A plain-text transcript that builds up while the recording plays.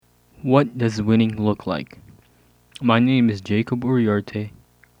What does winning look like? My name is Jacob Uriarte.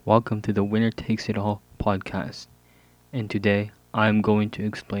 Welcome to the Winner Takes It All podcast. And today I'm going to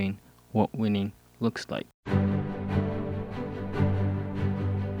explain what winning looks like.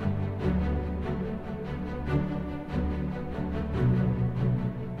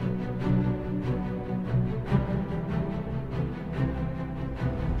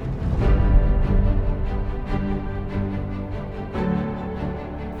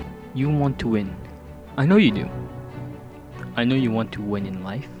 You want to win. I know you do. I know you want to win in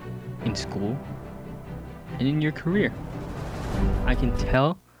life, in school, and in your career. I can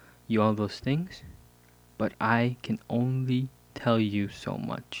tell you all those things, but I can only tell you so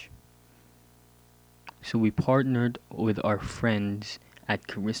much. So we partnered with our friends at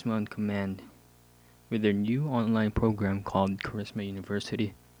Charisma on Command with their new online program called Charisma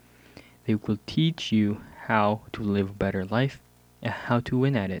University. They will teach you how to live a better life and how to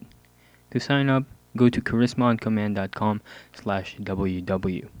win at it. To sign up, go to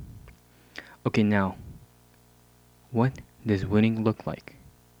charismaoncommand.com/ww. Okay, now, what does winning look like?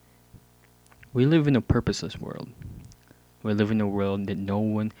 We live in a purposeless world. We live in a world that no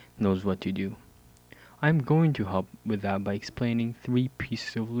one knows what to do. I'm going to help with that by explaining 3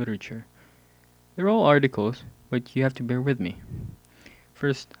 pieces of literature. They're all articles, but you have to bear with me.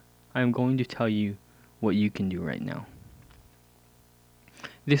 First, I'm going to tell you what you can do right now.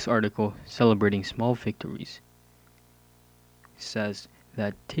 This article, Celebrating Small Victories, says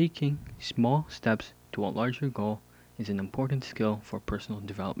that taking small steps to a larger goal is an important skill for personal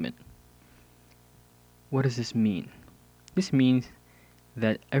development. What does this mean? This means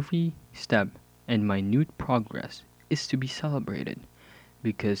that every step and minute progress is to be celebrated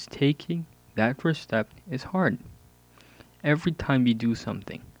because taking that first step is hard. Every time you do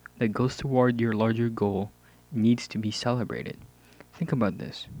something that goes toward your larger goal needs to be celebrated. Think about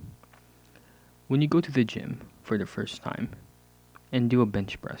this. When you go to the gym for the first time and do a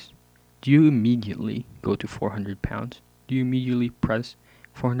bench press, do you immediately go to 400 pounds? Do you immediately press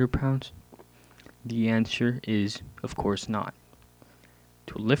 400 pounds? The answer is, of course, not.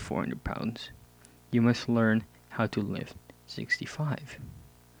 To lift 400 pounds, you must learn how to lift 65.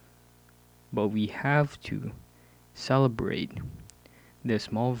 But we have to celebrate the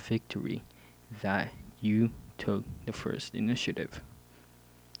small victory that you took the first initiative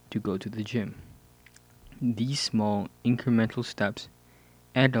to go to the gym. These small incremental steps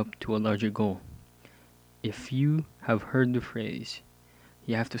add up to a larger goal. If you have heard the phrase,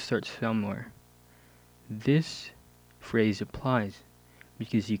 you have to start somewhere, this phrase applies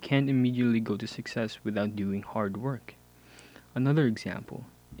because you can't immediately go to success without doing hard work. Another example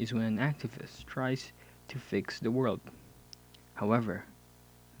is when an activist tries to fix the world. However,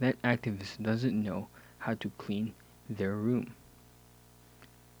 that activist doesn't know how to clean their room.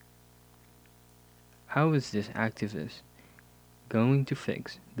 How is this activist going to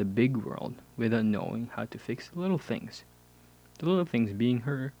fix the big world without knowing how to fix the little things? The little things being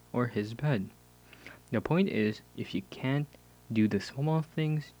her or his bed. The point is, if you can't do the small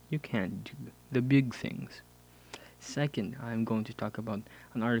things, you can't do the big things. Second, I'm going to talk about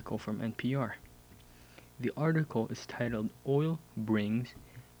an article from NPR. The article is titled Oil Brings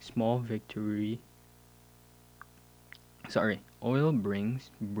Small Victory. Oil boom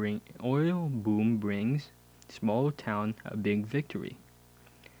brings small town a big victory.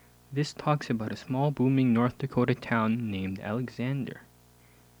 This talks about a small booming North Dakota town named Alexander,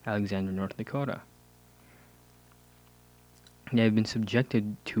 North Dakota. They have been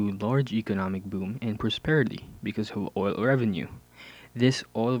subjected to large economic boom and prosperity because of oil revenue. This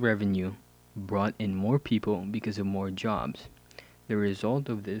oil revenue brought in more people because of more jobs. The result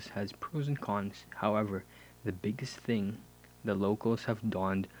of this has pros and cons. However, the biggest thing the locals have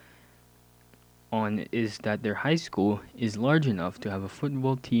dawned on is that their high school is large enough to have a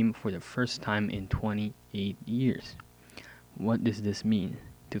football team for the first time in 28 years. What does this mean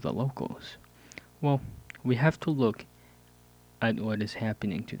to the locals? Well, we have to look at what is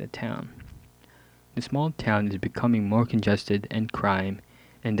happening to the town. The small town is becoming more congested and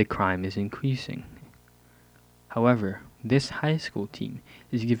the crime is increasing. However, this high school team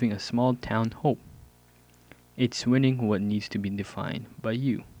is giving a small town hope. It's winning what needs to be defined by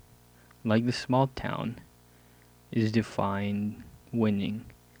you. Like the small town is defined winning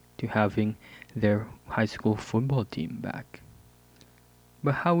to having their high school football team back.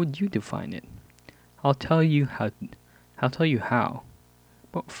 But how would you define it? I'll tell you how.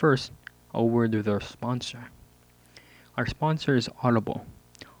 But first, a word with our sponsor. Our sponsor is Audible.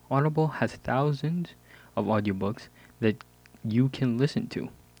 Audible has thousands of audiobooks that you can listen to.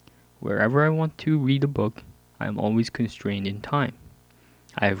 Wherever I want to read a book, I am always constrained in time.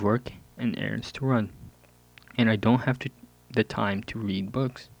 I have work and errands to run, and I don't have the time to read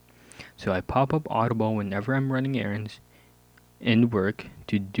books. So I pop up Audible whenever I'm running errands and work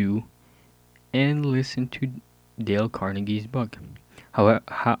to do and listen to Dale Carnegie's book,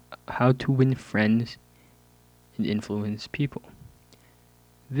 How to Win Friends and Influence People.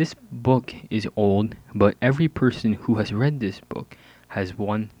 This book is old, but every person who has read this book has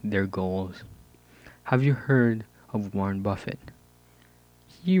won their goals. Have you heard of Warren Buffett?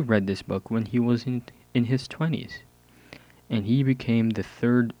 He read this book when he was in his 20s, and he became the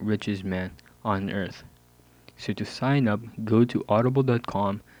third richest man on earth. So to sign up, go to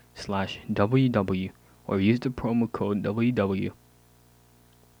audible.com/WW or use the promo code WW.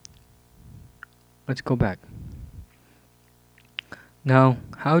 Let's go back. Now,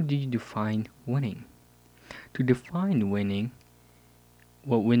 how do you define winning? To define winning,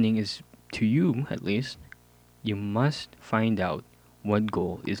 what winning is to you at least, you must find out what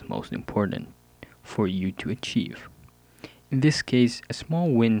goal is most important for you to achieve. In this case, a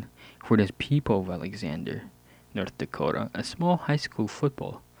small win for the people of Alexander, North Dakota, a small high school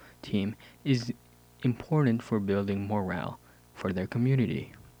football team, is important for building morale for their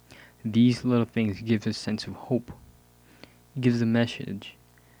community. These little things give a sense of hope. It gives a message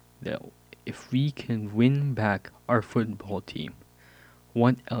that if we can win back our football team,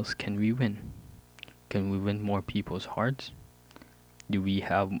 what else can we win? Can we win more people's hearts? Do we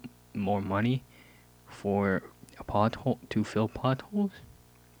have more money for a pothole to fill potholes?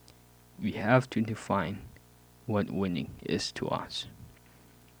 We have to define what winning is to us.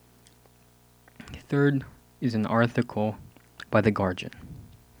 Third is an article by The Guardian.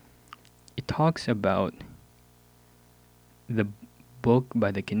 It talks about the book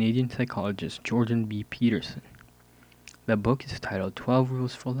by the Canadian psychologist Jordan B. Peterson. The book is titled 12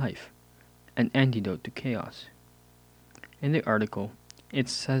 Rules for Life, An Antidote to Chaos. In the article, it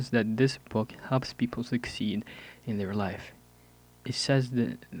says that this book helps people succeed in their life. It says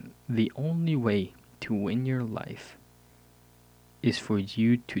that the only way to win your life is for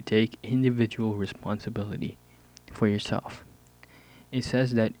you to take individual responsibility for yourself. It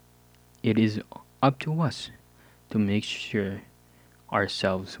says that it is up to us to make sure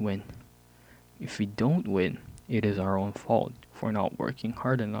ourselves win. If we don't win, it is our own fault for not working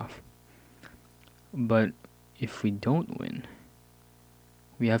hard enough. But if we don't win,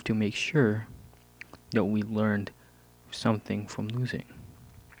 we have to make sure that we learned something from losing.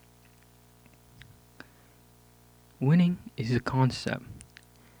 Winning is a concept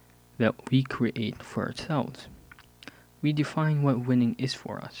that we create for ourselves. We define what winning is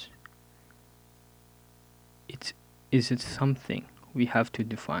for us. Is it something we have to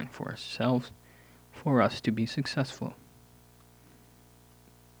define for ourselves for us to be successful?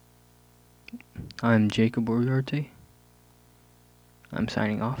 I'm Jacob Uriarte. I'm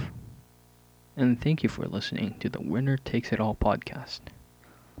signing off. And thank you for listening to the Winner Takes It All podcast.